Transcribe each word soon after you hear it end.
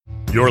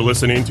You're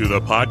listening to the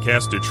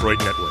Podcast Detroit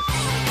Network.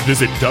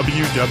 Visit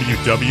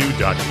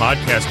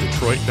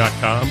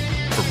www.podcastdetroit.com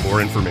for more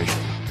information.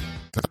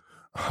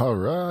 All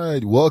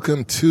right.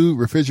 Welcome to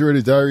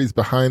Refrigerator Diaries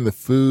Behind the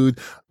Food.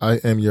 I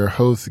am your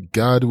host,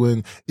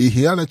 Godwin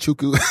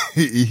Ihianichukwu,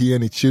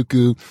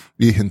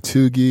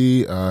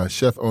 Ihintugi,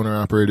 chef, owner,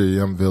 operator,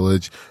 Yum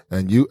Village,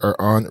 and you are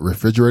on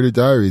Refrigerator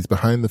Diaries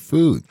Behind the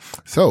Food.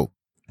 So,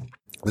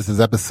 this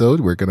is episode,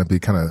 we're going to be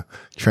kind of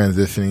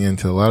transitioning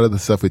into a lot of the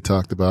stuff we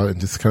talked about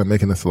and just kind of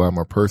making this a lot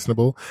more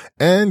personable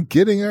and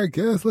getting our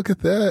guests. Look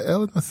at that.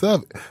 Ellen, what's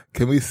up?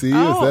 Can we see you?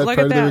 Is that part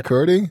of the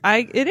recording?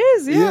 It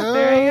is. Yeah,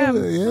 there I am.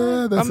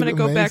 Yeah, that's I'm going to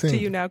go back to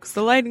you now because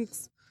the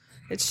lighting's,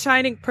 it's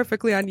shining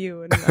perfectly on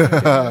you. And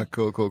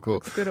Cool.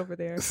 It's good over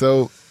there.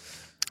 So,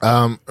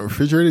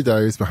 Refrigerator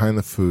Diaries Behind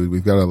the Food.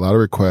 We've got a lot of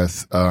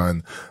requests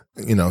on,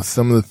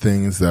 some of the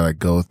things that I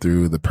go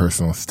through, the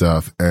personal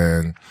stuff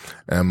and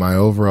my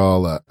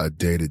overall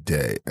day to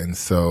day. And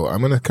so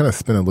I'm going to kind of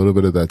spend a little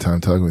bit of that time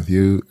talking with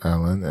you,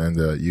 Alan,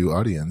 and you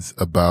audience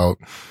about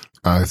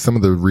some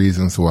of the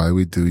reasons why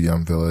we do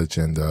Yum Village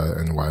and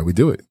why we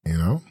do it,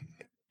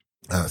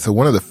 So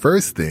one of the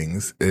first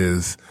things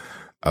is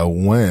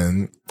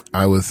when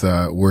I was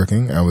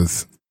working, I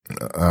was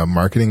a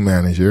marketing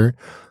manager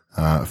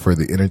for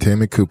the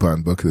Entertainment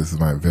Coupon Book. This is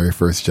my very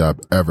first job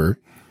ever.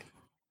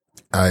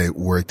 I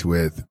worked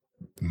with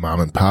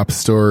mom and pop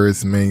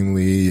stores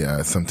mainly.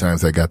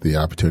 Sometimes I got the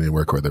opportunity to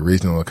work with a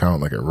regional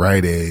account like a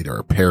Rite Aid or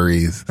a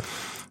Perry's,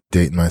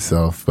 dating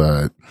myself.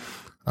 But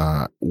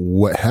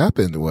what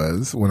happened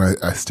was when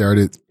I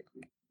started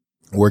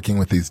working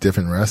with these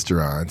different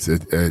restaurants,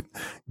 it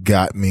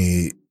got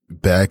me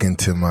back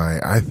into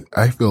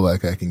I feel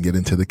like I can get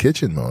into the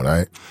kitchen mode.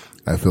 I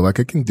feel like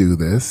I can do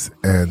this.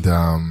 And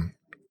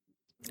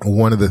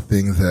one of the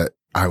things that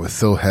I was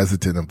so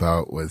hesitant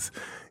about was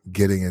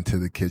getting into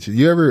the kitchen.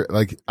 You ever,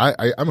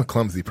 I'm a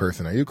clumsy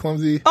person. Are you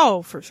clumsy?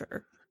 Oh, for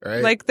sure.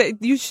 Right? Like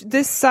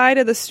this side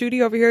of the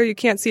studio over here, you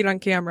can't see it on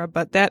camera,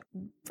 but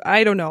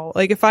I don't know.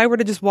 Like if I were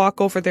to just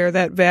walk over there,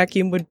 that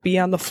vacuum would be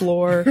on the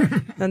floor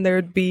and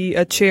there'd be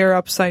a chair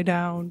upside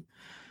down.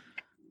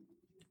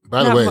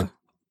 By the way,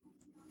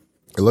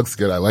 it looks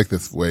good. I like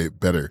this way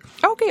better.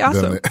 Okay,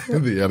 awesome.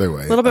 Than the other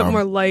way. A little bit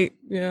more light.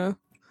 Yeah.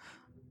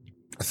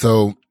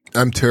 So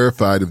I'm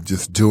terrified of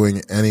just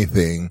doing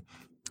anything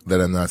that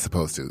I'm not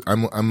supposed to.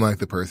 I'm like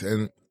the person,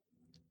 and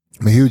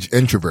I'm a huge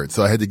introvert,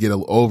 so I had to get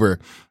over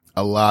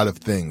a lot of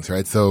things,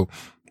 right? So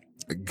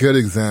a good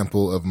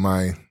example of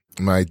my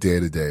day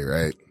to day,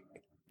 right?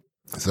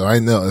 So I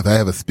know if I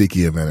have a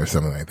speaking event or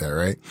something like that,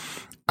 right?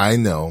 I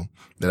know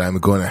that I'm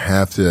going to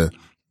have to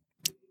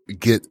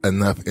get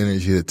enough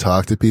energy to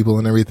talk to people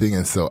and everything.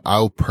 And so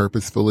I'll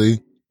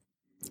purposefully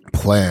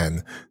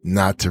plan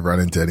not to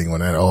run into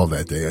anyone at all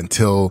that day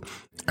until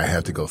I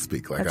have to go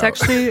speak. That's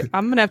actually,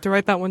 I'm going to have to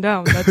write that one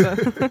down.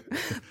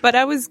 But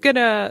I'm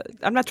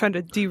not trying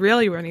to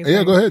derail you or anything.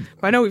 Yeah, go ahead.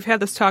 I know we've had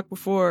this talk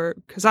before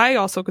because I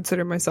also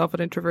consider myself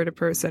an introverted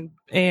person,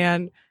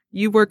 and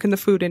you work in the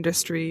food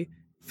industry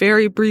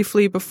very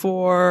briefly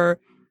before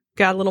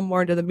got a little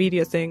more into the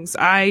media things.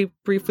 I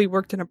briefly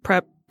worked in a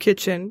prep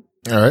kitchen.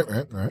 All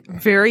right.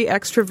 Very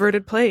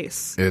extroverted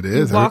place. It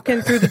is. You walk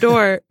in through the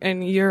door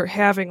and you're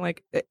having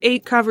like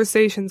 8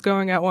 conversations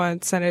going at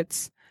once, and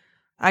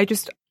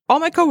all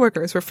my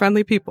coworkers were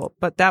friendly people,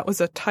 but that was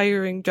a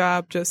tiring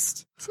job.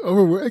 It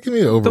can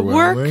be overwhelming. The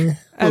work,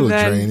 a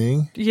little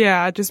draining.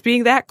 Yeah, just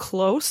being that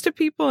close to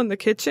people in the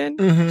kitchen,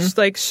 just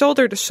like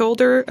shoulder to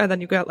shoulder. And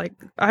then you got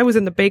I was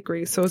in the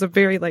bakery, so it was a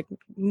very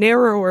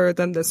narrower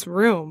than this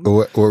room.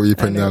 What were you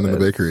putting down in the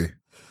bakery?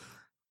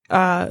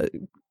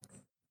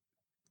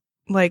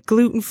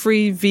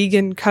 Gluten-free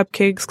vegan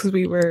cupcakes, because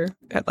we were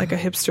at a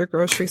hipster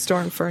grocery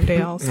store in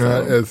Ferndale. So.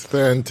 That is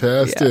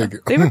fantastic. Yeah,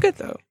 they were good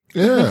though.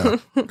 Yeah.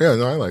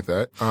 No, I like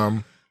that.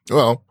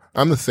 Well,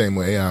 I'm the same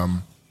way.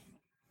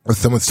 If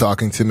someone's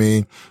talking to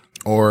me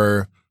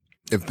or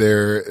if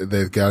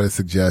they've got a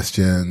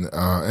suggestion,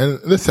 and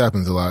this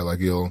happens a lot,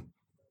 you'll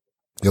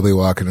be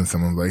walking and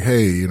someone's like,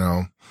 hey,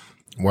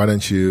 why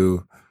don't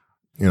you,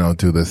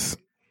 do this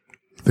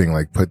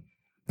thing, put,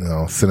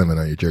 cinnamon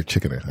on your jerk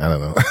chicken. I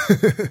don't know.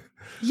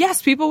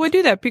 Yes, people would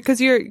do that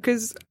because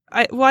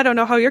I don't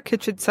know how your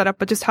kitchen's set up,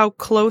 but just how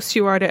close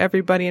you are to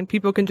everybody, and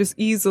people can just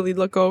easily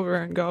look over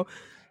and go,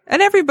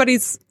 and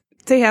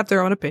they have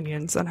their own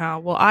opinions on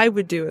how, I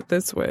would do it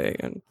this way.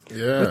 And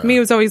with me, it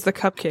was always the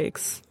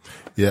cupcakes.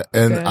 Yeah.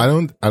 And I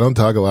don't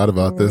talk a lot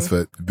about this,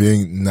 but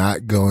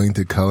not going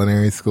to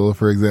culinary school,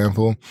 for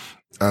example,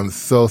 I'm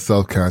so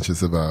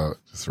self-conscious about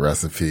just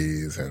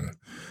recipes and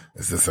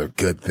is this a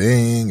good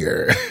thing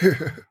or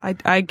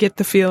I get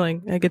the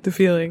feeling.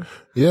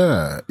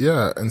 Yeah.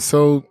 And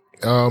so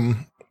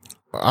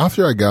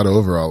after I got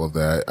over all of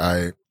that,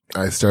 I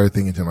started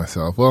thinking to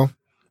myself, well,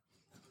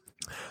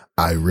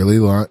 I really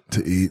want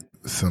to eat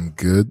some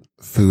good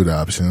food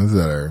options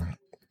that are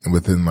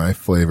within my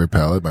flavor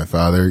palette. My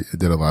father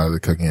did a lot of the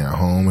cooking at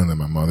home, and then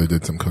my mother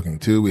did some cooking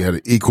too. We had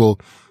an equal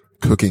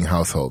cooking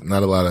household,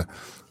 not a lot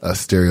of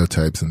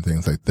stereotypes and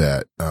things like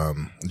that.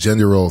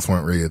 Gender roles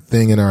weren't really a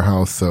thing in our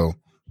house, so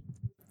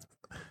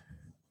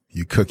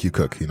you cook, you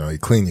cook, you know, you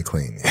clean, you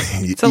clean.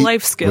 You it's a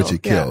life skill. What you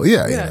kill.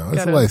 Yeah, you know, it's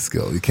gotta. a life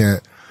skill. You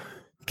can't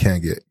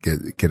get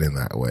in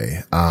that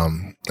way.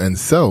 And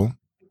so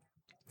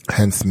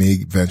hence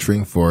me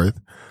venturing forth,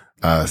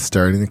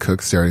 starting to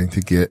cook, starting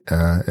to get,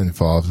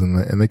 involved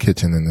in the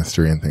kitchen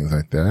industry and things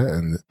like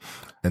that.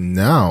 And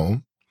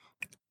now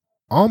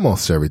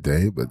almost every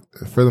day, but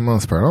for the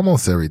most part,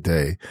 almost every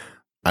day,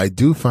 I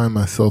do find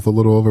myself a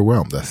little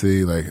overwhelmed. I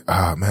see like,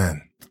 oh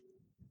man,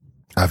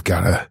 I've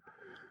got to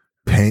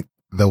paint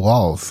the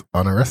walls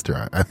on a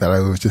restaurant. I thought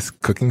I was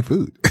just cooking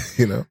food,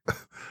 you know?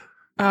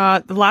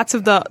 Lots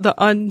of the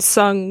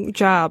unsung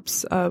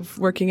jobs of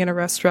working in a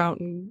restaurant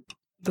and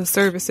the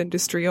service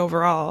industry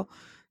overall.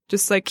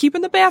 Just like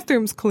keeping the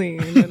bathrooms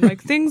clean and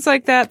like things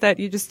like that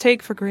you just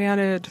take for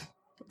granted.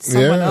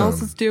 Someone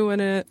else is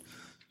doing it.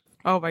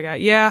 Oh my God.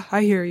 Yeah,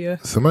 I hear you.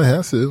 Somebody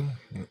has to.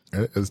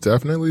 It's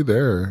definitely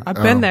there. I've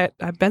been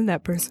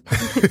that person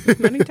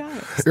many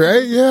times.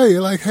 Right? Yeah.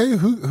 You're like, hey,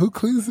 who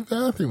cleans the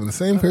bathroom? The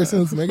same person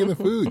who's making the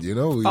food. You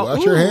know, we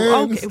wash our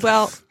hands. Okay,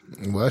 well,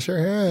 wash our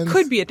hands.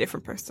 Could be a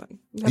different person.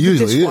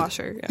 Usually, a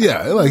dishwasher.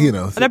 Yeah, like, you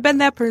know. But I've been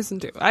that person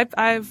too.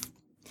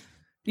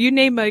 You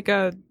name like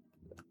a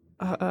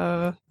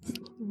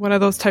one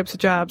of those types of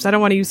jobs. I don't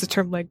want to use the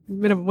term like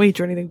minimum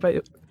wage or anything,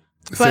 but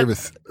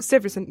service,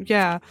 and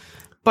yeah.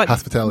 But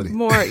hospitality.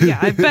 More, yeah,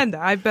 I've been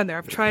there.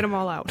 I've tried them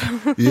all out.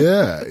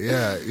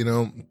 Yeah, you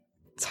know.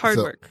 It's hard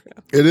work. Yeah.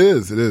 It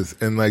is.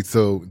 And like,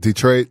 so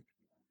Detroit,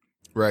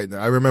 right now,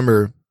 I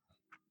remember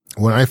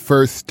when I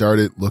first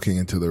started looking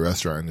into the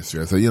restaurant industry,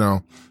 I said, you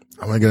know,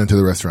 I want to get into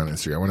the restaurant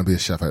industry. I want to be a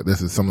chef.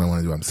 This is something I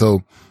want to do.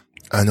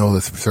 I know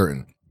this for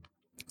certain.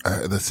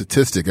 The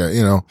statistic,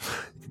 you know,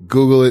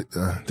 Google it.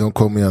 Don't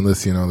quote me on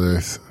this. You know,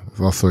 there's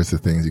all sorts of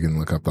things you can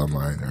look up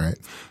online. All right.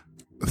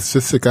 The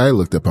statistic I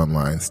looked up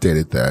online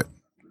stated that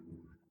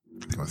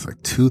it was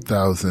like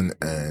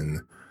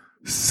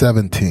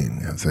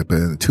 2017. It was like, but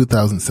in the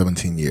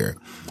 2017 year,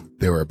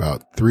 there were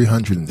about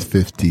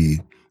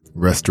 350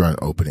 restaurant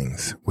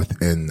openings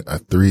within a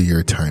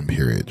 3-year time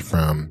period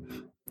from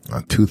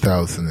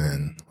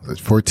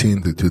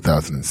 2014 through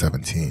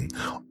 2017,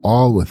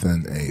 all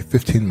within a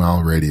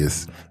 15-mile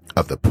radius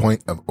of the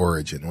point of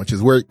origin, which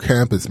is where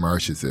Campus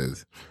Martius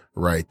is,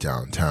 right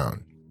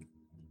downtown.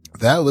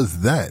 That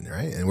was then,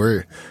 right? And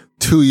we're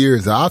 2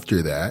 years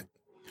after that,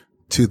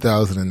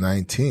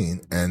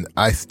 2019, and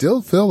I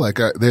still feel like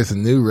there's a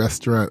new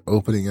restaurant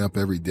opening up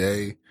every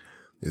day.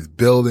 There's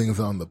buildings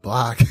on the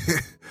block.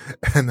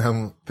 And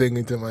I'm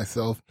thinking to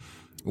myself,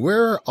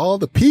 where are all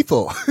the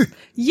people?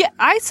 Yeah,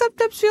 I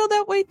sometimes feel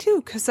that way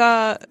too.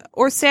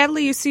 Or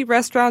sadly, you see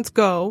restaurants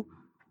go,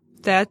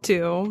 that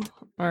too,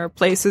 or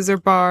places or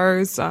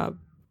bars. They're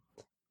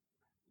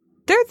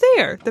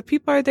there. The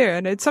people are there.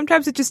 And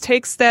sometimes it just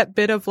takes that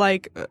bit of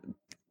like,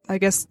 I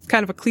guess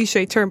kind of a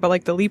cliche term, but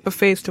like the leap of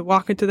faith to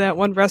walk into that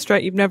one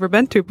restaurant you've never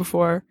been to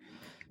before.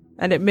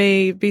 And it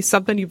may be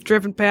something you've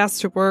driven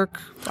past to work.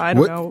 I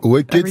don't know.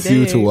 What gets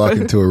you to walk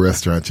into a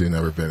restaurant you've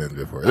never been in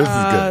before? This is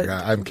good.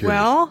 I'm curious.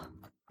 Well,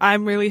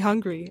 I'm really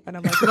hungry, and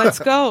I'm like, let's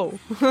go.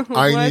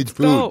 I need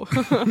food.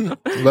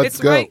 Let's it's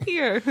go. right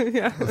here.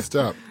 Yeah. Let's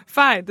stop.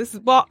 Fine.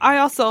 I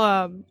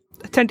also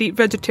tend to eat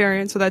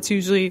vegetarian, so I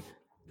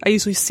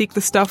usually seek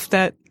the stuff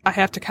that I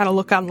have to kind of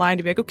look online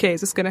to be like, okay, is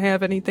this going to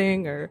have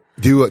anything? Or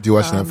do you watch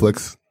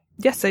Netflix?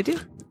 Yes, I do.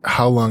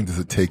 How long does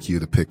it take you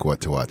to pick what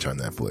to watch on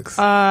Netflix?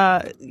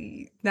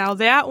 Now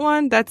that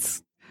one,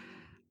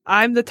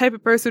 I'm the type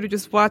of person who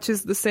just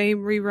watches the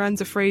same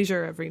reruns of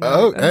Frasier every night.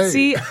 Oh, hey.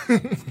 See,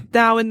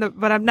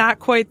 but I'm not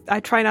quite,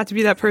 I try not to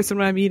be that person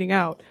when I'm eating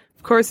out.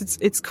 Of course,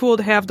 it's cool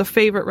to have the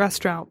favorite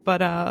restaurant,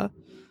 but, I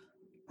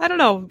don't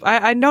know.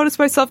 I notice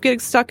myself getting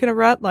stuck in a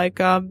rut. Like,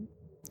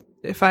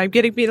 if I'm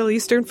getting Middle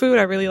Eastern food,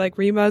 I really like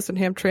Rima's and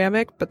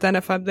Hamtramck. But then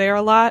if I'm there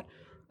a lot,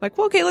 like,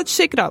 well, okay, let's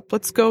shake it up.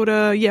 Let's go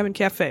to Yemen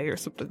Cafe or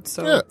something.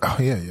 So, yeah. Oh,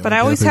 yeah. But I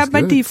always have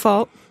my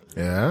default.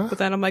 Yeah. But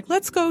then I'm like,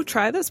 let's go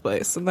try this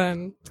place. And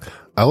then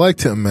I like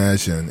to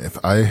imagine if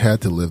I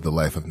had to live the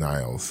life of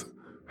Niles,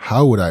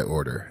 how would I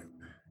order?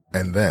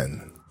 And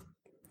then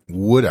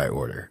would I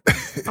order?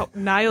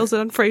 Niles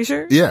and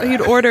Frasier? Yeah.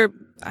 You'd order,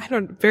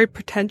 very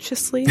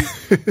pretentiously.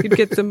 You'd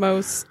get the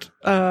most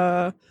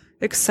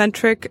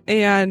eccentric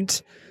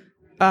and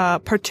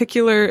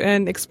particular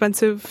and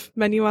expensive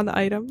menu on the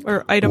item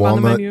on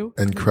the menu.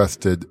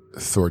 Encrusted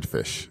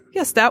swordfish.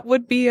 Yes, that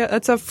would be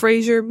that's a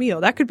Frasier meal.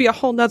 That could be a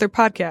whole nother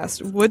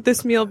podcast. Would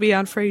this meal be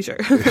on Frasier?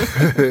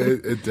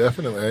 it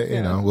definitely,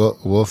 you know,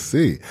 we'll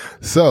see.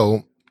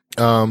 So,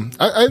 I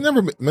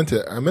meant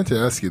to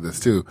ask you this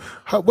too.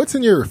 What's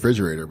in your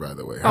refrigerator, by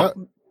the way?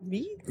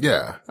 Me?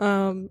 Yeah.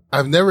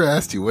 I've never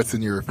asked you what's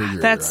in your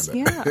refrigerator.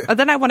 Yeah.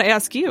 Then I want to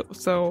ask you.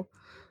 So,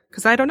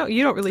 because I don't know,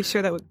 you don't really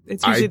share that with.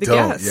 It's usually the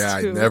guest. Yeah,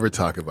 I never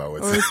talk about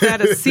what's. Or is that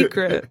a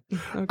secret?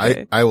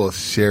 Okay. I will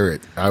share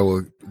it. I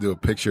will do a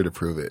picture to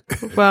prove it.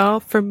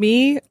 Well, for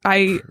me,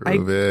 I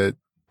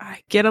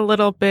get a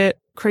little bit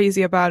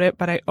crazy about it,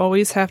 but I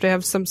always have to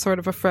have some sort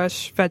of a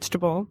fresh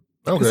vegetable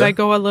because I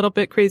go a little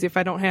bit crazy if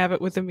I don't have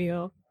it with a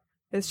meal.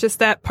 It's just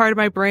that part of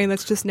my brain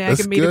that's just nagging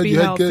That's me good. to be you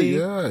had healthy.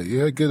 good, you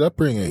had good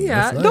upbringing.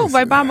 Yeah. That's No, nice.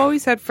 my mom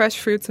always had fresh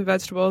fruits and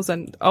vegetables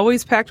and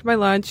always packed my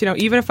lunch. You know,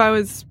 even if I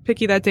was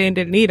picky that day and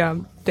didn't eat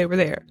them, they were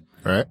there.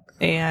 Right.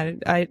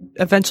 And I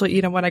eventually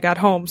eat them when I got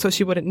home so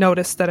she wouldn't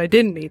notice that I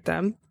didn't eat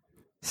them.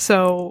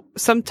 So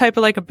some type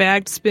of like a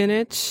bagged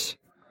spinach,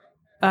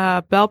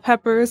 bell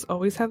peppers,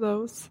 always have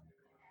those.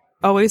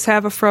 Always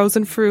have a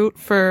frozen fruit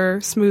for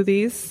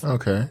smoothies.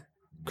 Okay.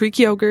 Greek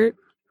yogurt.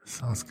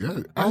 Sounds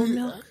good. Oh,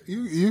 no.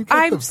 You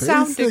got the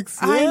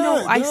basics. I know.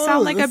 Yeah, I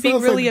sound like that I'm being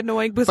sounds really like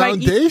annoying because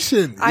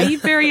foundation. I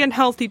eat very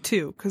unhealthy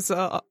too. Because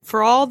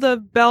for all the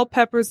bell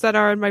peppers that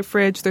are in my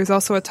fridge, there's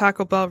also a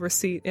Taco Bell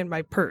receipt in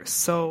my purse.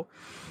 So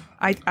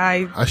I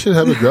should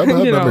have a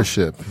Grubhub you know.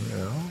 membership. You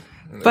know?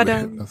 But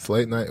it's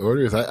late night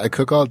orders. I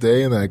cook all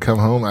day and then I come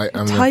home.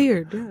 I'm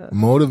tired. Yeah.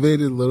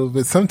 motivated a little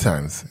bit.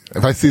 Sometimes,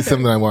 if I see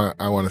something I want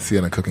to see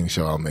on a cooking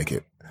show, I'll make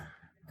it.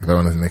 If I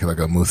want to make it like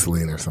a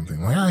mousseline or something,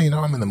 well,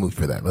 I'm in the mood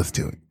for that. Let's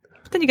do it.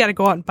 But then you got to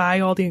go out and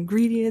buy all the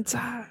ingredients.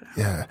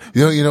 Yeah.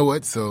 You know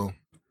what? So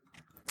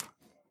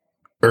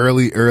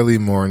early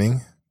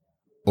morning,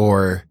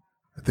 or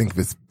I think if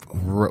it's,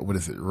 what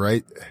is it?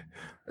 Right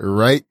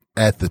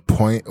at the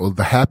point, well,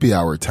 the happy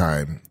hour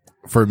time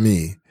for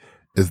me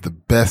is the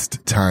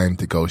best time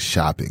to go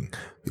shopping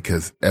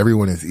because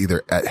everyone is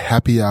either at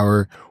happy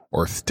hour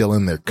or still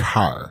in their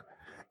car.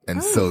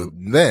 And so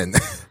then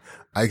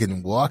I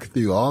can walk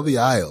through all the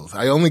aisles.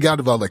 I only got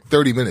about like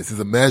 30 minutes. It's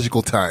a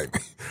magical time.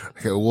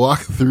 I can walk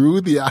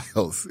through the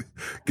aisles,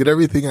 get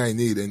everyththing I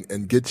need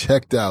and get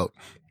checked out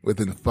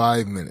within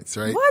 5 minutes,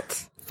 right?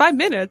 What? 5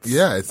 minutes?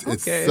 Yeah,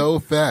 it's so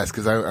fast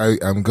because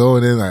I'm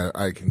going in,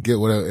 I can get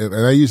whatever,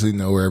 and I usually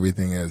know where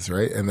everything is,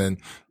 right? And then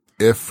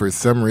if for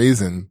some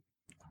reason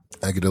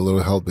I get a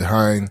little help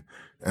behind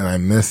and I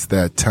miss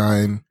that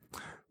time,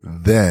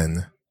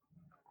 then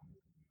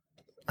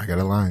I got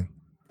a line.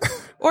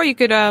 Or you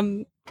could,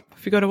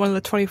 if you go to one of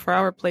the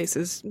 24-hour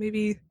places,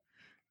 maybe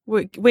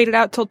wait it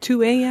out till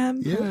 2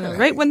 a.m. Yeah.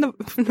 Right when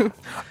the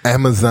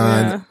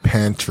Amazon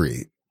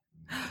Pantry.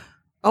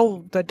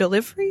 Oh, the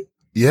delivery?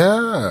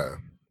 Yeah.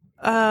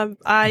 Do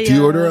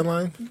you order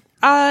online?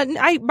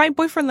 My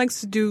boyfriend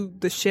likes to do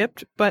the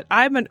shipped, but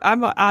I'm an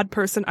odd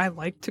person. I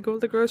like to go to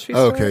the grocery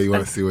store. Okay, you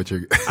want to see what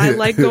you're. I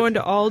like going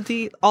to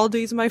Aldi.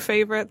 Aldi's my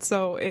favorite,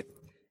 so it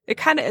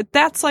kind of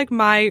that's like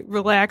my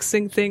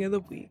relaxing thing of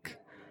the week.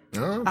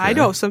 Okay. I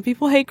know some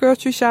people hate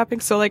grocery shopping,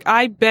 so like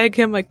I beg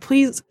him, like,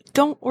 please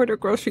don't order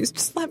groceries.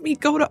 Just let me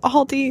go to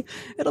Aldi.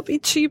 It'll be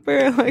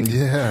cheaper. Like,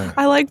 yeah,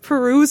 I like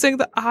perusing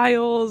the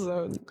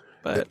aisles,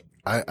 but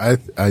I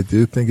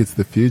do think it's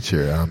the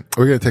future.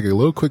 We're gonna take a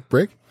little quick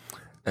break,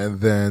 and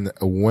then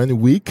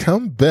when we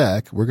come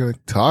back, we're gonna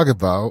talk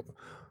about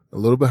a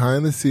little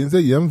behind the scenes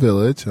at Yum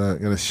Village.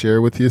 I'm gonna share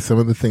with you some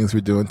of the things we're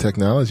doing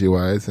technology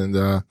wise,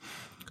 and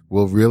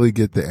we'll really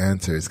get the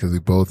answers because we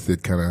both did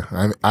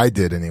I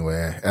did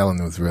anyway.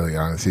 Ellen was really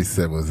honest. She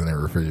said it was in a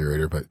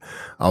refrigerator, but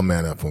I'll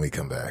man up when we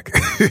come back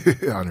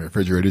on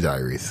Refrigerator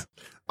Diaries.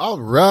 All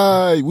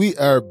right. We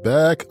are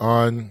back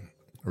on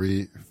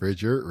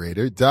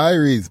Refrigerator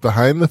Diaries,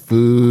 behind the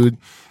food.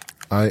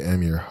 I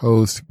am your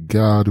host,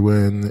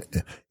 Godwin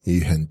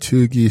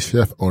Ihentugi,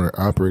 chef, owner,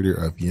 operator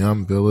of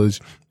Yum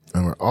Village.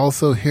 And we're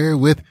also here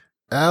with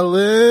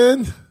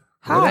Ellen.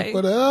 Hi.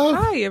 What up?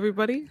 Hi,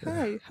 everybody.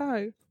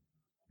 Hi.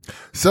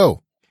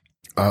 So,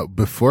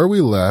 before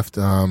we left,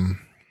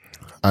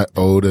 I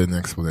owed an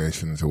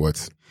explanation to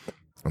what's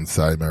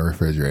inside my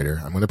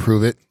refrigerator. I'm going to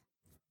prove it.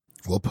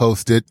 We'll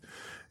post it.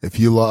 If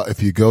you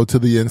go to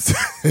the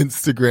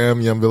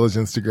Instagram, Yum Village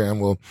Instagram,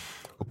 we'll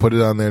put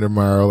it on there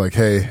tomorrow. Like,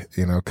 hey,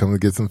 come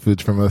and get some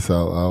food from us.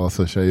 I'll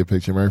also show you a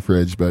picture of my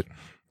fridge. But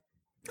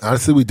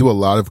honestly, we do a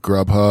lot of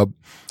Grubhub,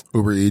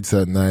 Uber Eats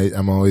at night.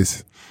 I'm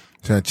always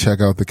trying to check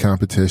out the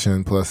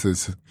competition. Plus,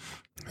 it's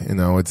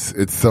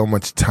so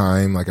much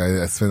time. Like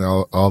I spend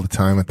all the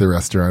time at the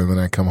restaurant and then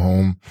I come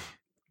home.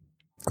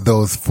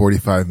 Those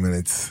 45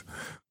 minutes,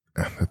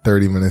 the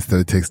 30 minutes that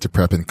it takes to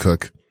prep and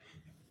cook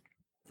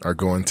are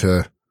going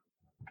to,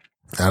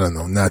 I don't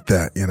know, not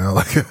that,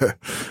 like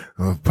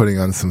I'm putting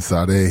on some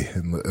Sade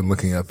and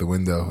looking out the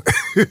window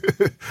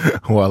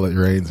while it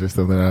rains or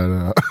something. I don't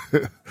know.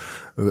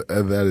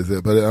 That is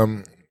it. But,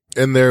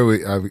 in there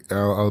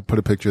I'll put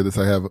a picture of this.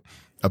 I have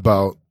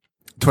about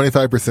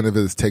 25% of it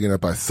is taken up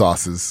by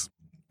sauces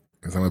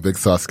because I'm a big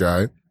sauce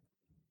guy.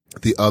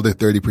 The other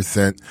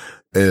 30%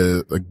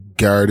 is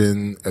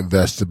garden,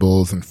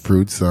 vegetables and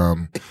fruits.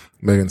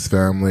 Megan's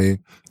family,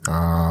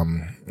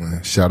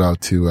 shout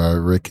out to,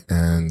 Rick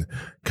and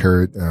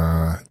Kurt,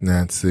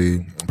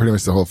 Nancy, pretty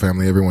much the whole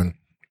family. Everyone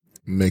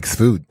makes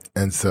food.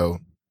 And so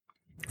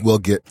we'll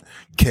get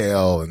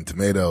kale and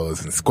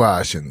tomatoes and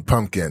squash and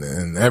pumpkin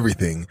and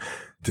everything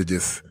to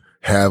just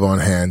have on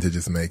hand to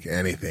just make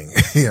anything.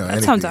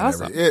 That sounds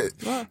awesome. It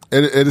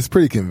is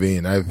pretty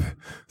convenient. I've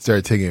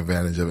started taking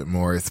advantage of it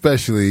more,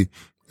 especially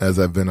as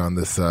I've been on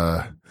this,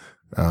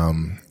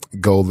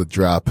 goal to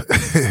drop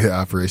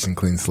Operation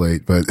Clean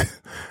Slate, but,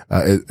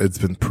 it's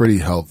been pretty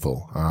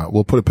helpful.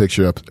 We'll put a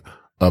picture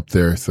up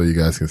there so you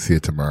guys can see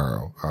it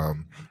tomorrow.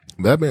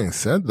 That being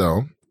said,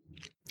 though,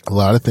 a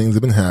lot of things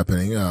have been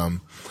happening.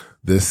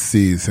 This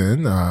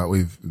season,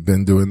 we've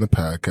been doing the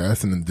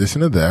podcast. In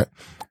addition to that,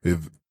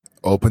 we've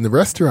opened a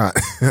restaurant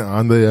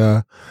on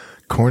the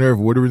corner of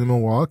Woodward and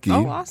Milwaukee.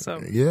 Oh,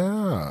 awesome.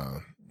 Yeah.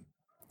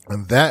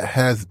 And that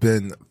has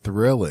been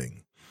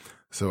thrilling.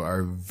 So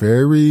our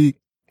very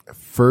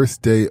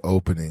first day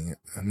opening,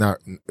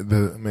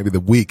 maybe the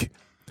week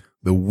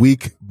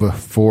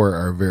before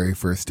our very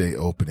first day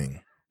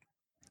opening,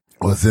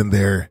 was in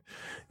there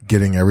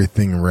getting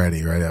everything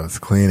ready, right? I was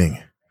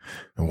cleaning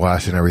and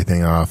washing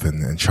everything off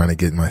and trying to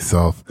get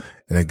myself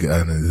in a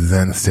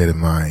zen state of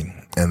mind.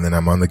 And then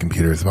I'm on the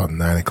computer. It's about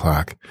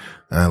 9:00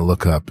 and I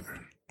look up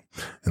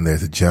and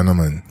there's a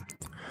gentleman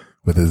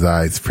with his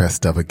eyes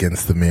pressed up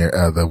against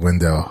the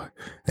window,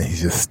 and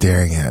he's just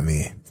staring at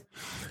me.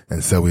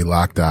 And so we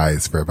locked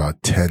eyes for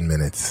about 10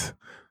 minutes.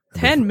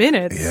 10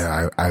 minutes?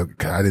 Yeah, I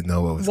didn't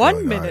know what was going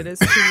on. 1 minute is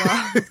too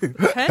long.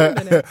 10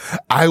 minutes.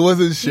 I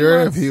wasn't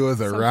sure if he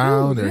was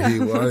around or he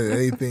wanted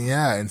anything.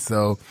 Yeah. And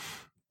so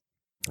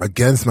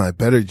against my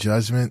better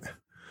judgment,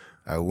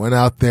 I went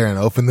out there and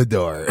opened the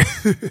door.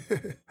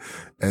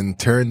 And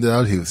turned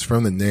out he was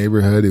from the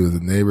neighborhood. He was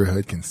a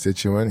neighborhood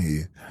constituent.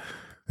 He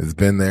has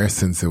been there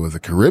since it was a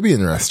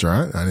Caribbean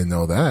restaurant. I didn't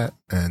know that.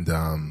 And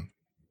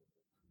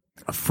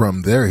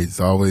from there, he's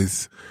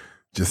always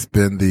just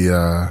been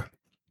the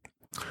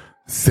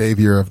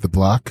savior of the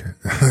block,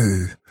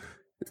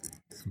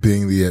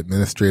 being the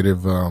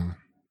administrative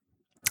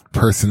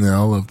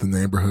personnel of the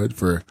neighborhood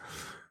for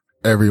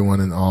everyone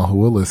and all who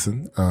will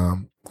listen,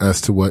 as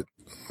to what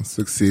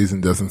succeeds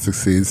and doesn't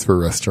succeed for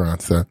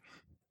restaurants that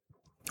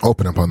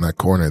open up on that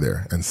corner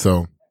there. And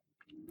so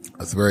I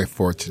was very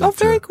fortunate. Oh,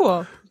 very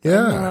cool.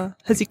 Yeah.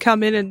 Has he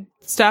come in and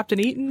stopped and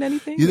eaten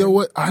anything? You know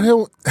what? I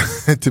don't,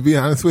 to be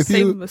honest with Save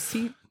you. him a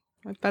seat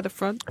right by the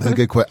front. That's a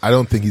good question. I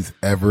don't think he's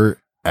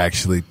ever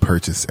actually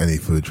purchased any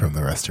food from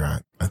the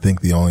restaurant. I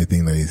think the only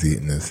thing that he's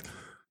eaten is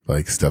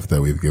like stuff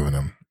that we've given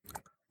him.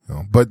 You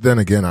know? But then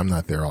again, I'm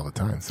not there all the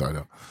time, so I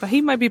don't. But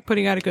he might be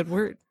putting out a good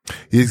word.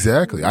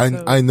 Exactly. I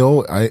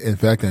know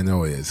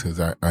he is, because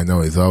I know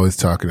he's always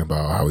talking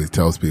about how he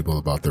tells people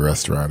about the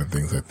restaurant and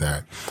things like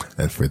that.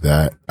 And for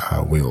that,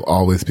 we'll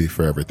always be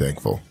forever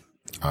thankful,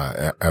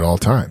 at all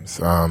times.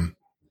 A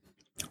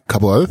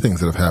couple other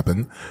things that have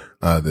happened,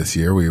 this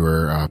year. We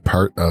were,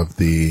 part of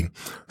the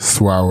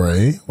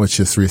soiree, which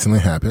just recently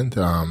happened.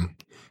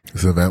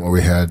 It's an event where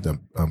we had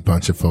a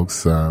bunch of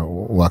folks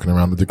walking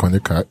around the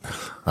DeQuinder Cut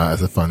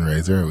as a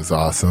fundraiser. It was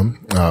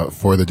awesome.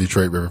 For the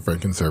Detroit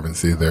Riverfront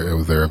Conservancy, it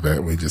was their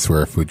event. We just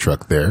were a food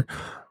truck there.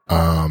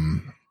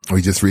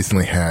 We just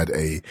recently had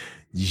a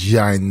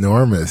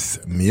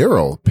ginormous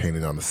mural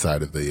painted on the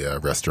side of the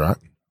restaurant.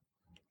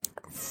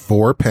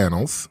 4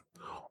 panels.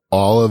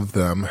 All of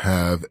them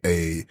have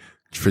a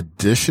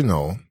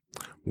traditional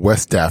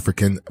West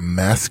African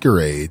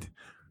masquerade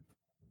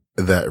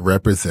that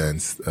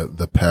represents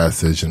the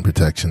passage and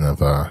protection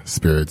of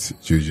spirits,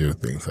 juju,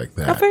 things like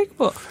that. Oh, very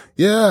cool.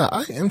 Yeah,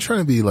 I am trying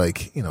to be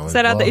like, Is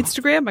that on the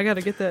Instagram? I got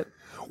to get that.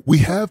 We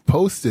have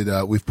posted.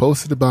 We've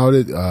posted about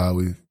it.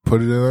 We've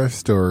put it in our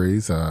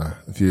stories.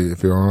 If you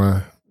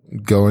want to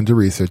go into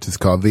research, it's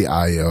called the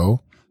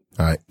IO,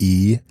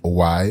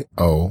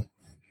 EYO.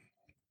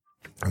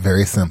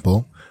 Very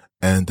simple,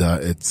 and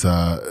it's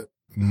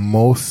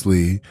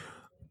mostly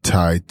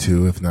tied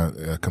to, if not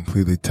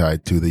completely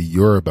tied to, the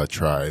Yoruba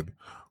tribe,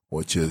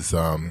 which is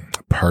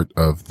part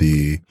of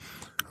the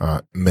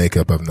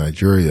makeup of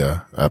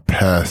Nigeria,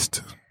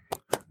 past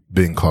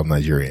being called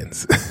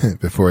Nigerians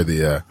before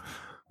the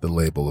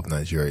label of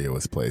Nigeria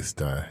was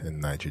placed in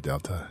Niger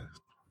Delta.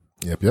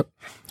 Yep.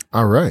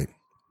 All right.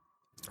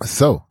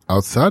 So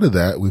outside of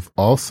that, we've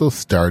also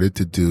started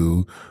to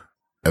do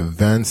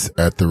events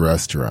at the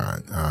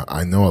restaurant.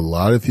 I know a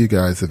lot of you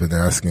guys have been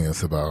asking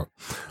us about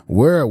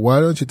why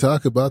don't you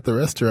talk about the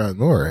restaurant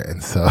more?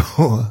 And so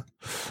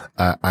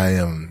I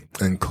am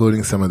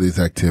including some of these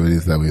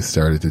activities that we've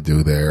started to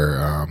do there.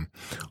 A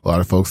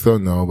lot of folks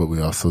don't know, but we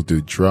also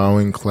do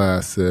drawing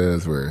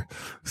classes. We're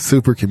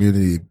super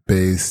community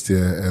based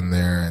in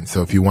there. And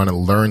so if you want to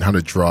learn how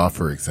to draw,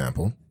 for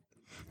example,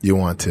 you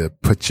want to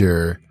put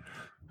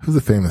who's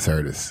a famous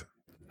artist?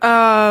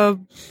 There's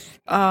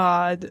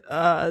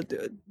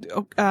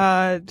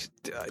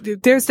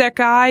that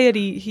guy,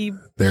 and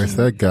there's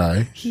that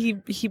guy.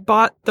 He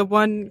bought the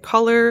one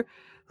color,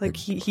 like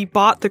he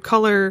bought the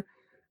color,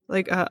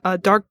 like a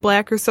dark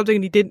black or something,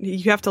 and he didn't.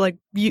 You have to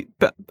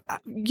but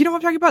you know what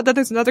I'm talking about. Then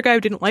there's another guy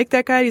who didn't like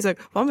that guy. And he's like,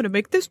 well, I'm going to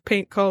make this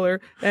paint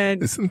color,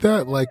 and isn't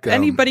that like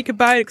anybody could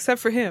buy it except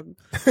for him?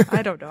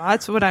 I don't know.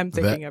 That's what I'm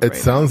thinking of. It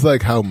sounds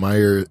like how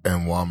Meijer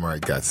and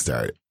Walmart got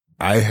started.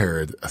 I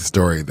heard a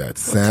story that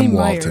Sam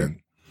Walton.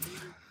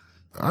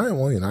 I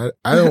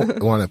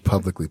don't want to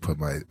publicly put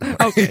my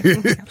okay.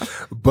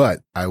 But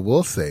I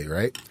will say,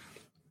 right,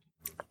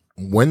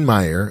 when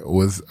Meijer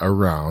was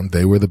around,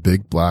 they were the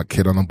big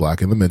kid on the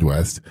block in the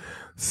Midwest.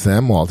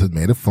 Sam Walton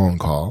made a phone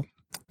call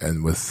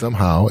and was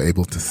somehow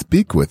able to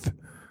speak with the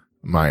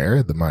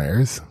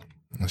Meyers.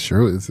 I'm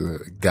sure it was a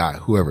guy,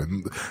 whoever,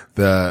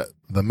 the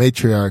the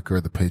matriarch or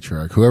the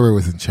patriarch, whoever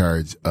was in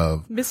charge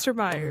of Mr.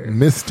 Meyer,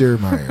 Mr.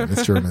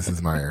 or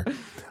Mrs. Meyer.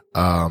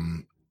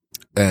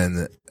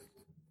 And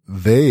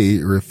they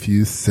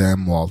refused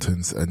Sam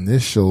Walton's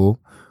initial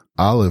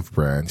olive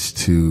branch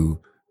to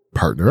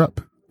partner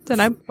up. Then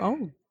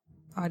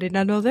I did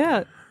not know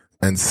that.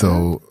 And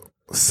so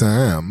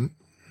Sam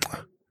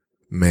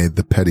made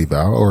the petty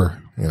vow,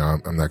 or,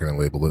 I'm not going to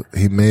label it.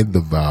 He made the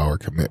vow or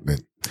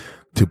commitment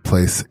to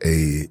place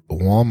a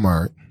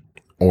Walmart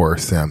or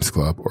Sam's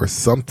Club or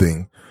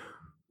something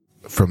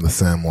from the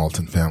Sam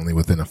Walton family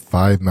within a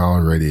 5-mile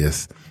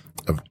radius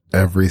of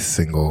every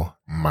single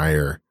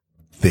Meyer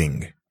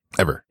thing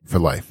ever for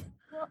life.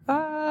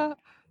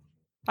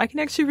 I can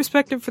actually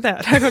respect him for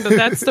that. I don't know.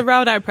 That's the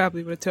route I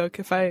probably would have took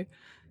if I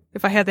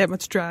had that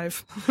much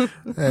drive.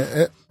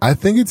 I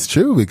think it's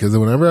true because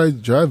whenever I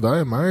drive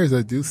by Myers,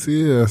 I do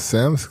see a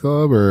Sam's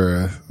Club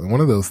or one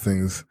of those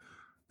things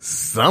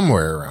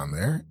somewhere around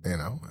there,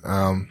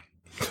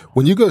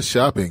 When you go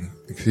shopping,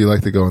 if you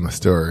like to go in the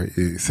store,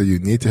 so you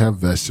need to have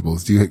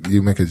vegetables. Do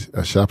you make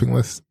a shopping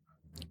list?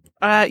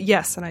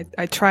 Yes, and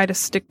I try to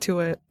stick to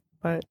it,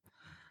 but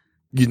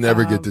you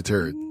never get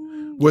deterred.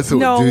 What's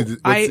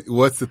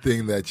the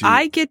thing that you?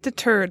 I get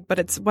deterred, but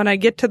it's when I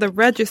get to the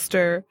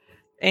register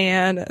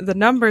and the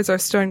numbers are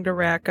starting to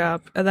rack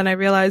up, and then I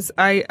realize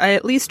I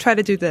at least try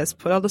to do this: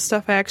 put all the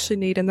stuff I actually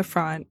need in the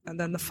front, and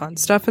then the fun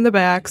stuff in the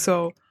back.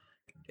 So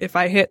if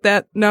I hit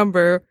that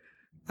number,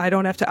 I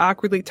don't have to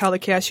awkwardly tell the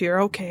cashier,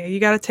 okay, you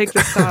got to take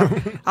this off.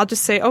 I'll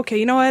just say, okay,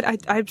 you know what?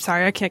 I'm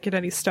sorry, I can't get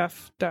any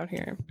stuff down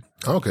here.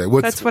 Okay,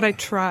 that's what I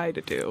try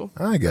to do.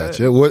 I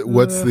gotcha.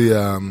 What's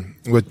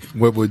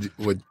what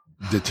would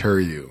deter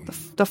you?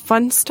 The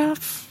fun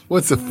stuff.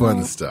 What's the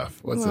fun stuff?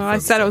 I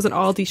said I was an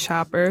Aldi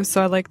shopper,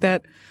 so I like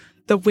that.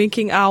 The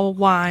Winking Owl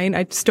wine.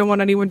 I just don't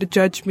want anyone to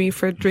judge me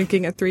for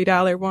drinking a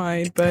 $3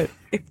 wine, but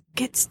it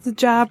gets the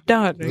job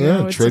done.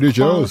 It's Trader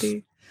Joe's.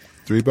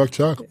 $3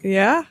 chocolate.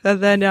 Yeah.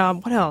 And then,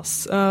 what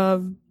else?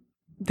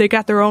 They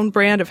got their own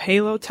brand of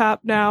Halo Top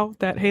now,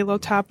 that Halo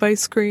Top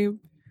ice cream.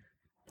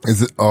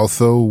 Is it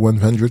also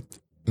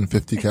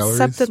 150 calories?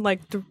 Something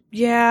like,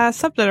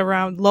 something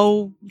around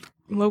low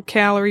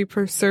calorie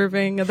per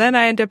serving. And then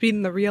I end up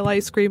eating the real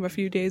ice cream a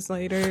few days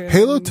later.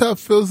 Halo Top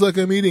feels like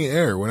I'm eating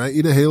air. When I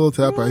eat a Halo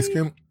Top ice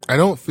cream, I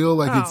don't feel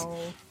like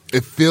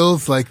it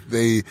feels like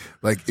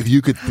if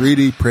you could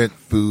 3D print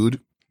food.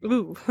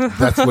 Ooh.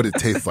 That's what it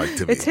tastes like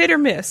to me. It's hit or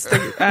miss.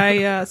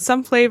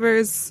 Some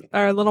flavors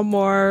are a little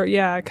more,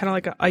 kind of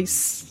like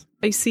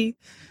icy.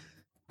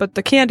 But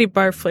the candy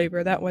bar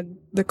flavor, that one,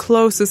 the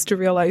closest to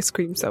real ice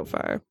cream so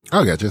far.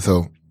 I gotcha.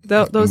 So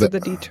those are the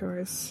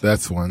detours.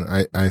 That's one.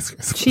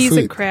 Cheese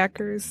and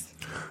crackers,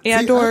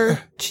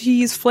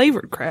 cheese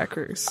flavored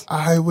crackers.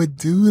 I would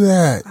do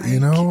that.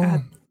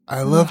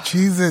 I love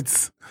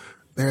Cheez-Its.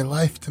 They're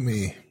life to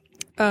me.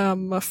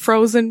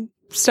 Frozen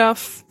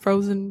stuff,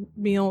 frozen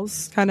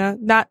meals, kind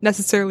of not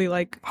necessarily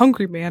like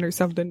Hungry Man or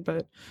something,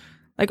 but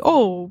like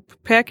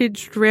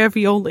packaged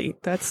ravioli.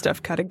 That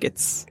stuff kind of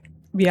gets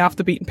me off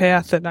the beaten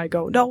path, and I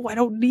go, no, I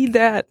don't need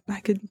that. I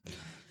could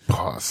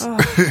pause.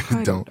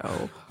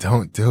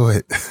 Don't do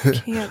it.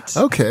 Can't.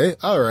 Okay,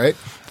 all right.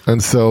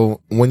 And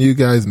so, when you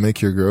guys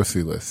make your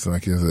grocery list,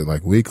 is it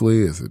like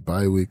weekly? Is it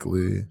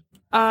bi-weekly?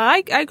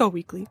 I go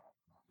weekly.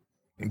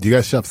 Do you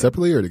guys shop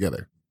separately or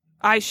together?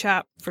 I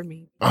shop for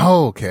me.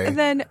 Oh, okay. And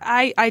then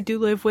I do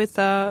live with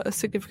a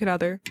significant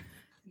other.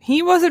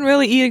 He wasn't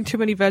really eating too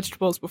many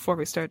vegetables before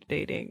we started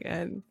dating,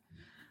 and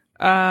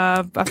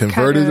I've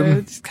converted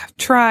him.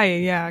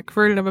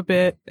 Converted him a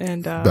bit,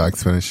 and back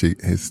spinach.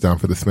 He's down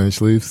for the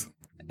spinach leaves.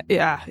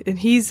 Yeah, and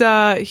he's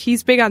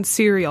big on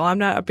cereal. I'm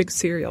not a big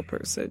cereal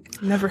person.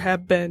 Never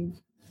have been.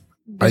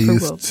 I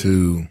used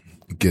to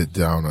get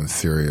down on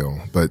cereal,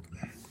 but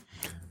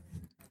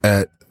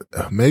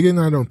Megan,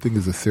 I don't think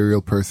is a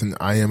cereal person.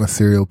 I am a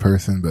cereal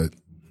person, but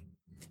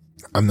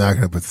I'm not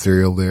going to put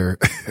cereal there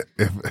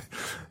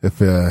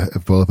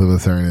if both of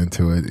us aren't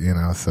into it,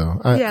 So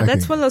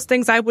that's one of those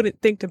things I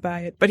wouldn't think to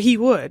buy it, but he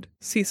would.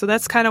 See, so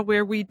that's kind of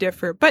where we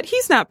differ. But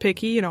he's not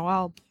picky,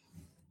 I'll.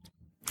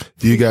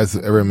 Do you guys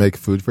ever make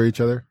food for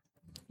each other?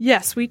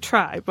 Yes, we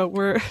try, but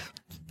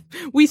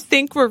we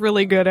think we're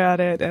really good at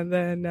it, and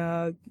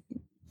then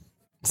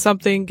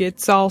something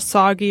gets all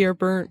soggy or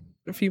burnt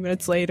a few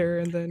minutes later,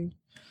 and then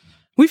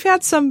we've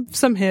had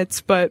some hits,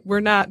 but we're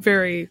not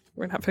very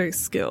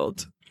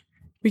skilled.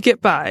 We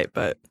get by,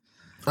 but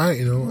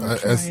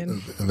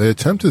the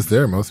attempt is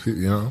there. Most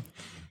people,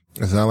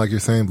 it's not like you're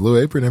saying Blue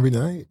Apron every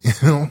night.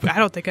 I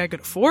don't think I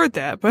could afford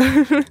that, but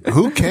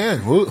who can?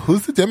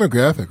 Who's the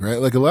demographic, right?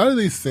 Like a lot of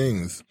these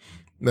things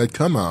that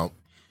come out,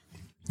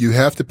 you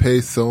have to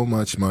pay so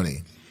much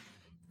money.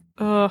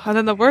 And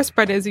then the worst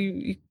part is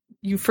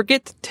you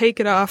forget to take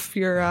it off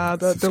your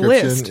the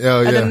list,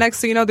 and then next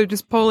thing you know, they're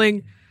just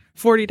pulling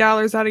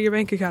 $40 out of your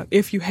bank account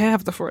if you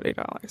have the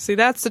 $40. See,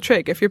 that's the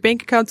trick. If your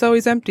bank account's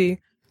always empty,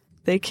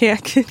 they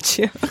can't get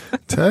you.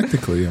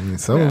 Technically,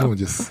 some of them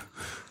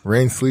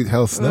rain, sleet,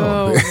 hell,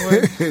 snow. Oh,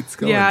 Lord. It's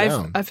going Yeah,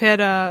 down. I've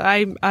had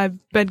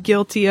I've been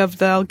guilty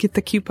of I'll get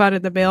the coupon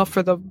in the mail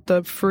for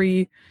the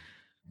free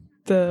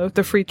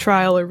free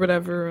trial or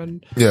whatever,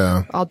 and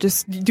Yeah. I'll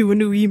just do a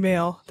new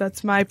email.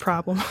 That's my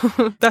problem.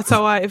 That's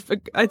how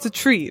it's a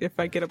treat if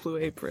I get a Blue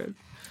Apron.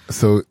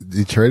 So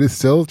Detroit is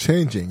still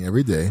changing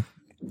every day.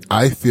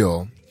 I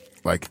feel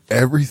like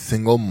every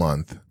single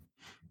month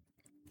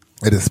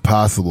it is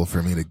possible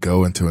for me to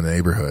go into a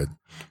neighborhood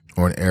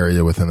or an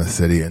area within the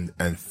city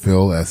and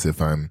feel as if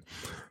I'm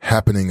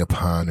happening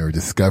upon or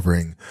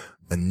discovering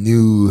a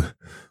new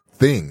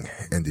thing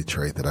in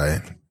Detroit that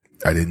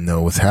I didn't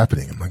know was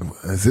happening. I'm like,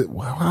 is it?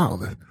 Wow.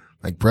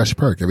 Like Brush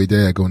Park. Every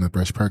day I go into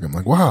Brush Park. I'm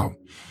like, wow,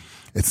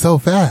 it's so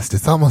fast.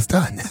 It's almost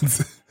done.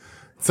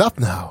 It's up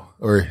now.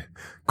 Or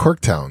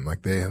Corktown.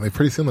 Like they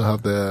pretty soon will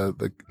have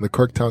the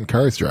Corktown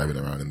cars driving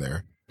around in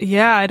there.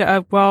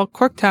 Yeah. Well,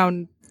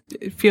 Corktown,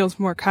 it feels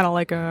more kind of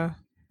like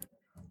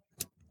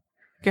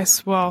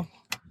well,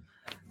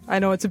 I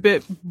know it's a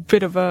bit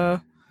of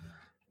a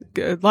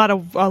lot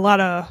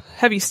of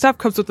heavy stuff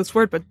comes with this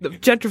word, but the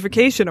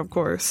gentrification, of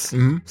course.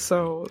 Mm-hmm.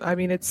 So, I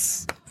mean,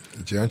 it's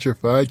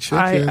gentrified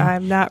chicken.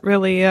 I'm not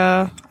really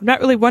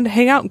one to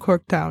hang out in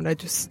Corktown. I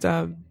just, it's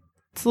a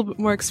little bit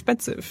more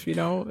expensive, you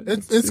know.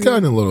 It's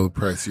gotten a little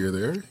pricier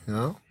there, you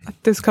know.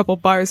 There's a couple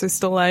bars I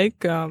still like,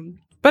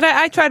 but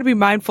I try to be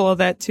mindful of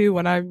that too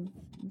when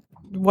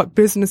what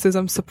businesses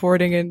I'm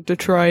supporting in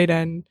Detroit,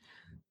 and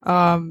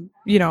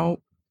you know,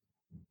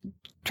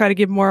 try to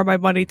give more of my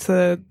money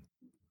to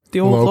the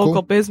old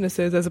local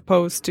businesses as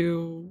opposed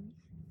to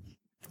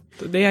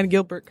the Dan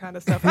Gilbert kind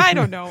of stuff. I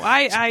don't know.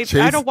 I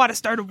don't want to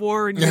start a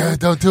war. Yeah,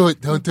 don't do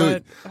it. Don't do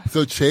it.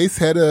 So Chase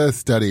had a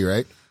study,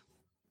 right?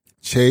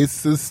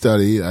 Chase's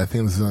study, I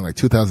think this was in like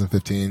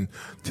 2015,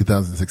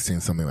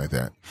 2016, something like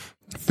that.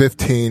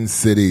 15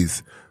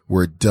 cities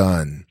were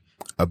done.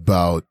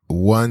 About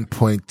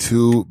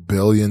 $1.2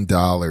 billion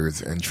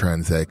in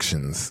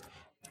transactions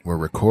were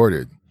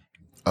recorded,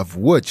 of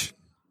which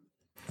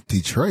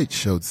Detroit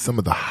showed some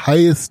of the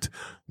highest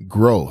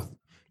growth.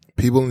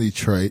 People in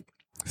Detroit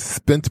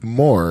spent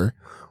more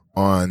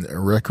on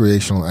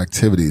recreational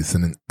activities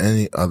than in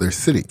any other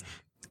city.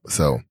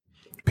 So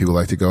people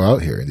like to go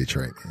out here in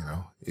Detroit, you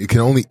know. You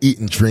can only eat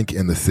and drink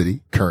in the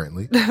city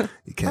currently.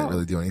 You can't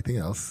really do anything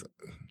else.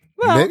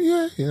 Well, maybe,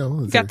 yeah, you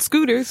know. Got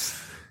scooters.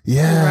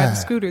 Yeah. Ride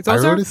scooters. I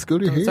rode a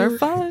scooter here. Those are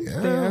fun. Yeah.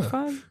 They are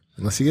fun.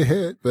 Unless you get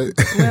hit, but.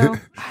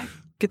 Well,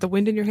 get the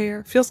wind in your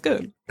hair. Feels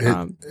good.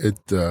 It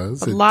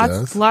does.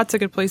 Lots of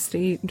good places to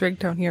eat and drink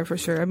down here for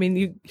sure. I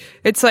mean,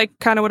 it's like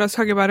kind of what I was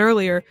talking about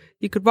earlier.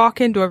 You could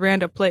walk into a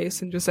random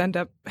place and just end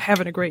up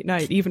having a great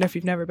night, even if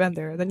you've never been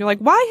there. Then you're like,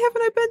 why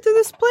haven't I been to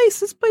this place?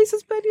 This place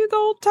has been here the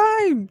whole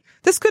time.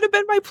 This could have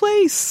been my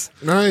place.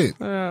 Right.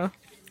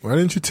 Why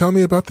didn't you tell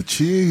me about the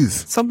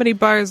cheese? So many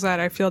bars that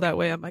I feel that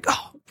way. I'm like,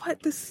 oh,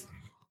 what? This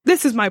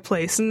is my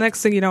place. And the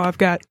next thing you know, I've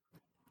got,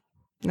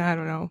 I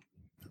don't know,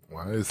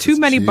 why is too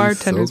many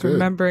bartenders so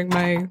remembering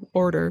my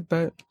order,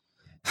 but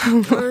hey,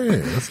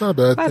 that's not a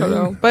bad thing. I don't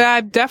know. But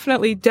I've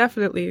definitely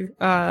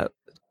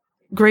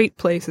great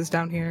places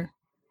down here.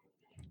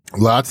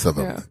 Lots of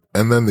them. Yeah.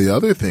 And then the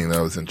other thing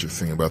that was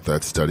interesting about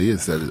that study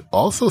is that it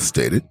also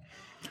stated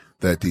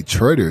that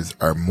Detroiters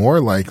are more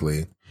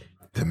likely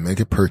to make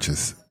a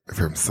purchase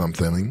from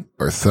something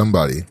or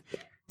somebody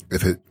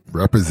if it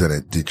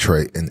represented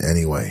Detroit in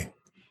any way.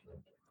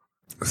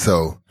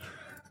 So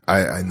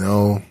I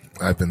know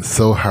I've been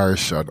so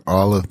harsh on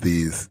all of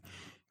these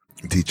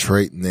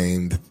Detroit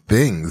named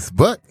things,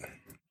 but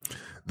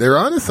they're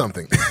onto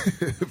something.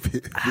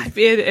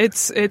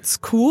 It's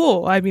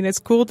cool. I mean, it's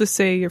cool to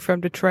say you're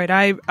from Detroit.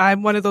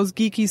 I'm one of those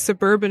geeky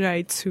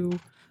suburbanites who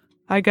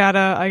I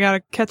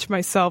gotta catch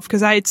myself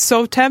because it's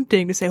so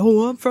tempting to say,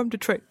 "Oh, I'm from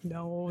Detroit."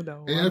 No,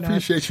 I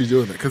appreciate you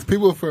doing that because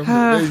people from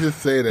they just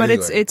say it. But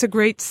anyway. it's a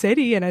great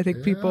city, and I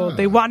think people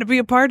they want to be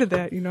a part of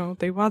that. You know,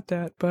 they want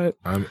that. But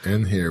I'm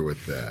in here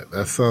with that.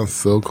 That sounds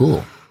so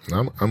cool.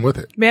 I'm with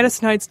it.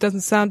 Madison Heights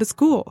doesn't sound as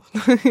cool.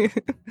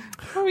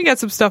 Well, we got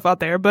some stuff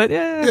out there, but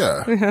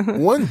yeah.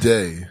 One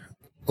day,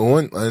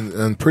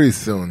 and pretty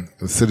soon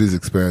the city's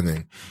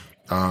expanding.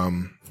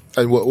 And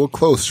we'll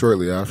close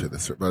shortly after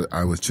this. But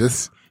I was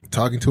just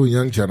talking to a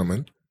young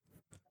gentleman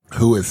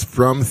who is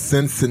from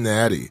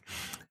Cincinnati,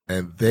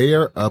 and they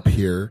are up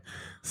here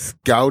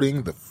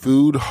scouting the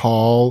food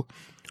hall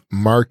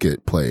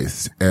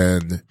marketplace.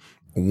 And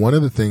one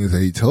of the things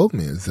that he told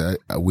me is that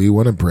we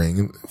want to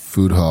bring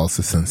food halls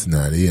to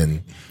Cincinnati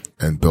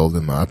and build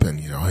them up. And,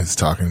 you know, he's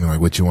talking to me like,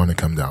 would you want to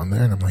come down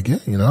there? And I'm like, yeah,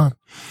 you know,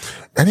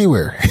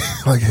 anywhere.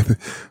 Like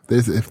if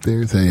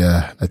there's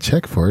a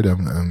check for it,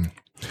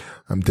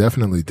 I'm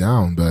definitely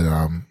down. But,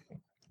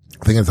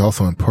 I think it's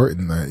also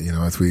important that, you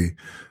know, as we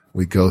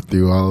go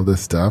through all of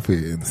this stuff,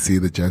 we see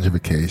the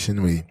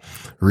gentrification, we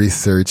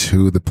research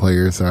who the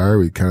players are,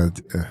 we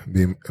kind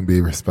of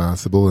be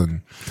responsible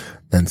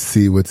and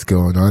see what's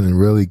going on and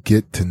really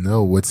get to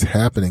know what's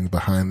happening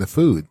behind the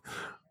food.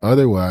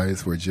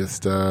 Otherwise, we're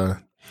just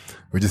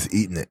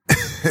eating it.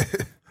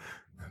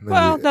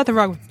 Well, nothing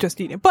wrong with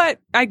just eating, but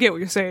I get what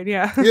you're saying.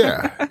 Yeah.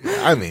 Yeah.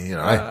 I mean, you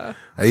know,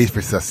 I eat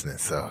for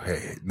sustenance. So,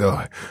 hey,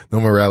 no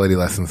morality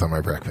lessons on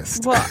my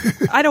breakfast. Well,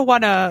 I don't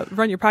want to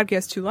run your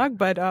podcast too long,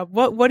 but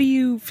what do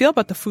you feel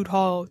about the food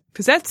hall?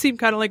 Because that seemed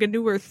kind of like a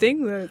newer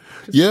thing.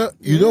 You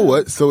know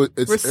what? So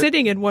we're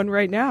sitting in one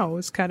right now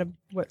is kind of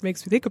what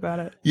makes me think about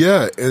it.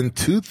 Yeah. In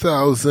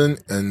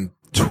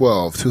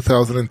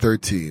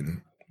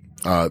 2013,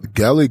 the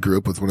Galley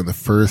Group was one of the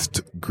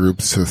first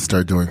groups to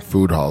start doing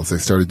food halls. They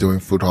started doing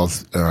food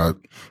halls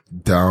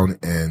down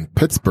in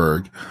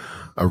Pittsburgh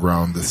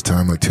around this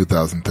time, like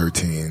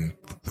 2013,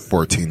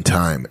 14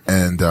 time.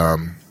 And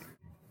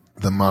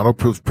the model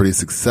proved pretty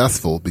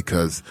successful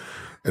because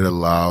it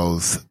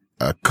allows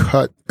a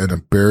cut and a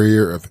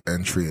barrier of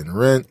entry and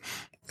rent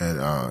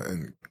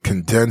and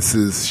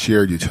condenses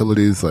shared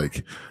utilities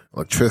like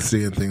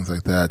electricity and things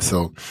like that.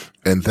 So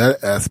in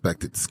that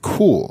aspect, it's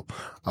cool.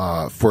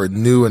 For a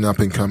new and up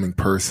and coming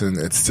person,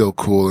 it's still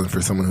cool. And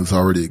for someone who's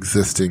already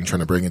existing, trying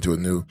to bring into a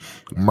new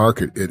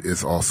market, it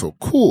is also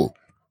cool.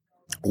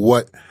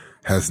 What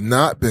has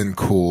not been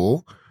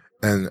cool,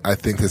 and I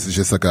think this is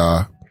just like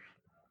a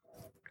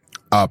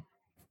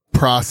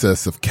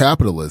process of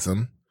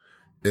capitalism,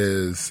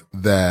 is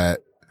that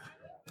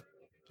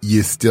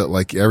you still,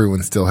 like,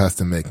 everyone still has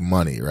to make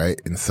money,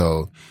 right? And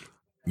so,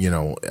 you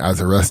know,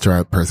 as a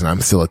restaurant person, I'm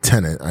still a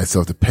tenant. I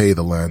still have to pay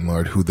the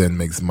landlord, who then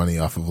makes money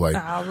off of what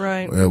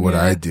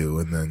I do.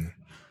 And then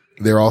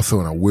they're also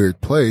in a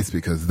weird place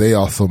because they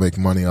also make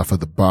money off of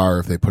the bar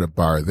if they put a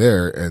bar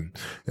there. And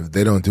if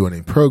they don't do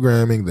any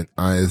programming, then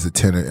I, as a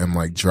tenant, am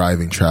like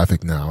driving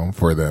traffic now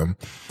for them.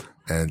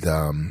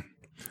 And,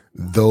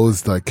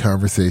 those like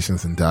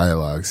conversations and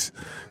dialogues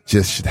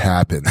just should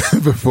happen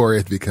before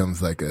it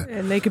becomes like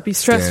and they could be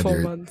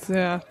stressful ones.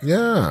 Yeah.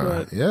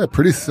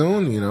 Pretty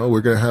soon, you know,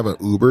 we're going to have an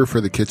Uber for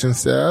the kitchen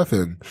staff,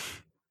 and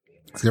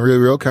it's going to be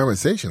real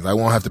conversations. I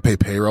won't have to pay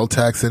payroll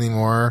tax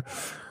anymore.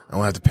 I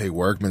won't have to pay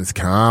workman's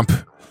comp.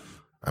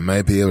 I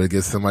might be able to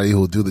get somebody who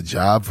will do the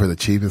job for the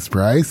cheapest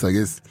price. I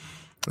guess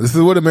this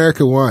is what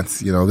America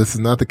wants. You know, this is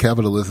not the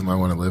capitalism I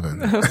want to live in.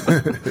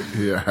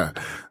 Yeah,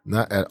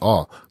 not at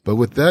all. But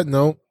with that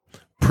note,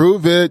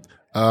 prove it.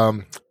 Are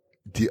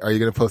you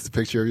going to post a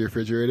picture of your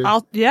refrigerator?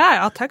 I'll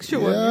text you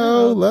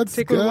one. Let's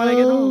take go. One when I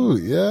get home.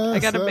 Yeah. I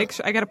got to make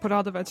sure, I got to put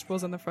all the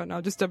vegetables in the front now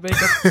just to make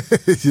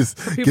it.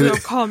 So people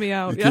don't call me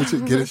out. Get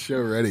a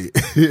show ready.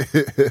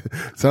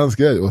 Sounds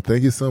good. Well,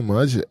 thank you so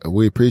much.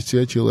 We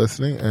appreciate you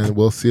listening, and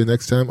we'll see you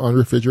next time on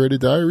Refrigerated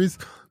Diaries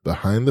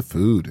Behind the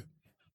Food.